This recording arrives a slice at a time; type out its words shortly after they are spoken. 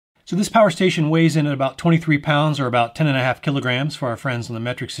So this power station weighs in at about 23 pounds or about 10.5 kilograms for our friends on the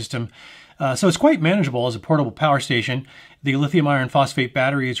metric system. So it's quite manageable as a portable power station. The lithium iron phosphate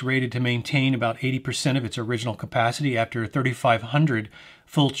battery is rated to maintain about 80% of its original capacity after 3,500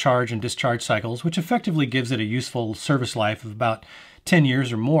 full charge and discharge cycles, which effectively gives it a useful service life of about 10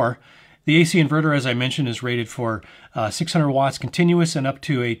 years or more. The AC inverter, as I mentioned, is rated for 600 watts continuous and up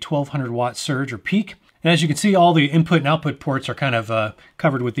to a 1200 watt surge or peak. And as you can see, all the input and output ports are kind of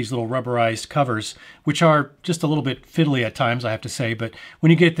covered with these little rubberized covers, which are just a little bit fiddly at times, I have to say. But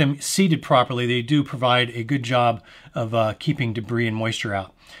when you get them seated properly, they do provide a good job of keeping debris and moisture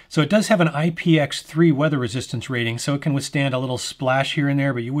out. So it does have an IPX3 weather resistance rating, so it can withstand a little splash here and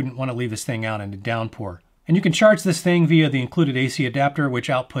there, but you wouldn't want to leave this thing out in a downpour. And you can charge this thing via the included AC adapter, which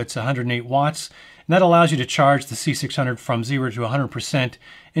outputs 108 watts. And that allows you to charge the C600 from 0 to 100%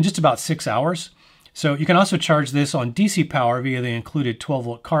 in just about 6 hours. So you can also charge this on DC power via the included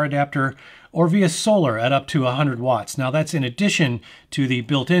 12-volt car adapter or via solar at up to 100 watts. Now that's in addition to the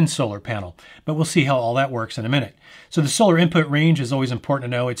built-in solar panel, but we'll see how all that works in a minute. So the solar input range is always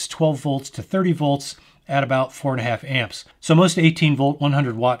important to know. It's 12 volts to 30 volts at about 4.5 amps. So most 18-volt,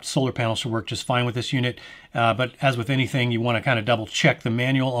 100-watt solar panels should work just fine with this unit. But as with anything, you want to kind of double check the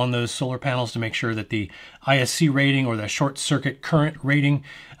manual on those solar panels to make sure that the ISC rating or the short circuit current rating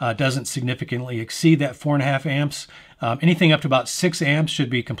doesn't significantly exceed that 4.5 amps. Anything up to about 6 amps should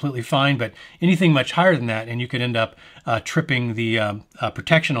be completely fine, but anything much higher than that, and you could end up tripping the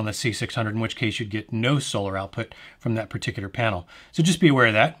protection on the C600, in which case you'd get no solar output from that particular panel. So just be aware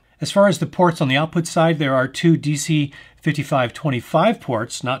of that. As far as the ports on the output side, there are two DC 5525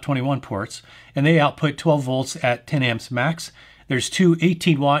 ports, not 21 ports, and they output 12 volts at 10 amps max. There's two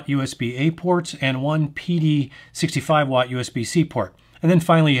 18-watt USB-A ports and one PD 65-watt USB-C port. And then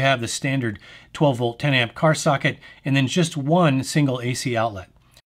finally you have the standard 12-volt 10-amp car socket and then just one single AC outlet.